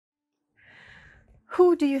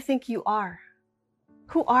Who do you think you are?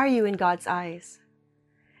 Who are you in God's eyes?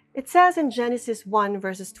 It says in Genesis 1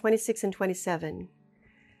 verses 26 and 27,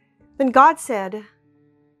 Then God said,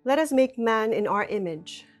 Let us make man in our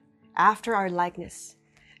image, after our likeness,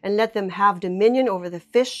 and let them have dominion over the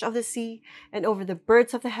fish of the sea, and over the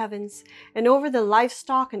birds of the heavens, and over the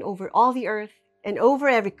livestock, and over all the earth, and over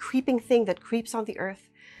every creeping thing that creeps on the earth.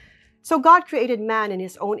 So God created man in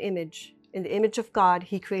his own image. In the image of God,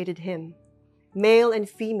 he created him. Male and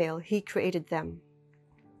female, he created them.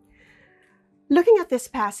 Looking at this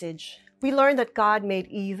passage, we learn that God made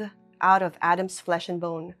Eve out of Adam's flesh and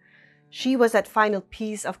bone. She was that final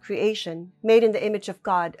piece of creation, made in the image of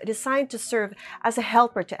God, designed to serve as a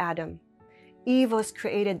helper to Adam. Eve was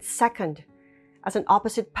created second, as an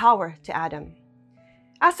opposite power to Adam.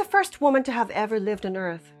 As the first woman to have ever lived on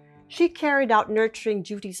earth, she carried out nurturing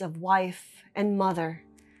duties of wife and mother.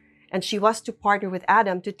 And she was to partner with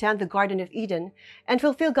Adam to tend the Garden of Eden and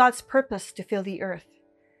fulfill God's purpose to fill the earth.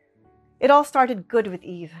 It all started good with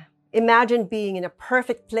Eve. Imagine being in a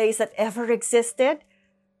perfect place that ever existed.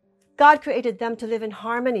 God created them to live in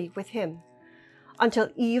harmony with Him, until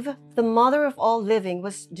Eve, the mother of all living,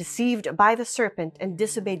 was deceived by the serpent and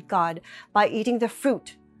disobeyed God by eating the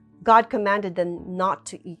fruit God commanded them not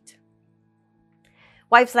to eat.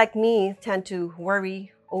 Wives like me tend to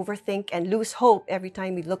worry, overthink, and lose hope every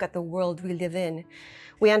time we look at the world we live in.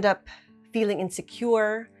 We end up feeling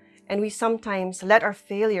insecure, and we sometimes let our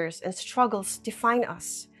failures and struggles define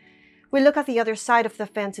us. We look at the other side of the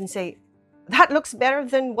fence and say, that looks better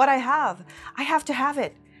than what I have. I have to have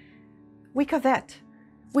it. We covet.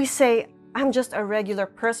 We say, I'm just a regular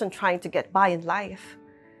person trying to get by in life.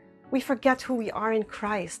 We forget who we are in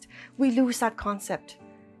Christ. We lose that concept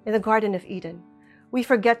in the Garden of Eden. We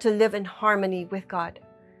forget to live in harmony with God.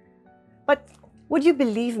 But would you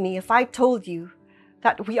believe me if I told you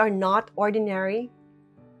that we are not ordinary?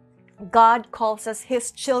 God calls us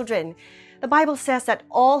His children. The Bible says that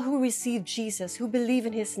all who receive Jesus, who believe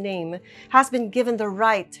in His name, has been given the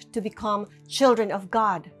right to become children of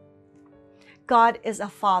God. God is a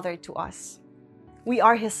father to us. We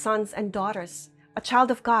are His sons and daughters, a child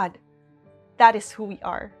of God. That is who we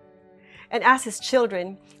are. And as His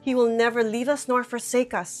children, He will never leave us nor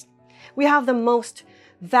forsake us. We have the most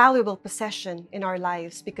valuable possession in our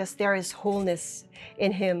lives because there is wholeness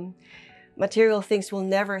in Him. Material things will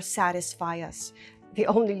never satisfy us. They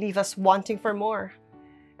only leave us wanting for more.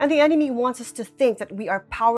 And the enemy wants us to think that we are powerless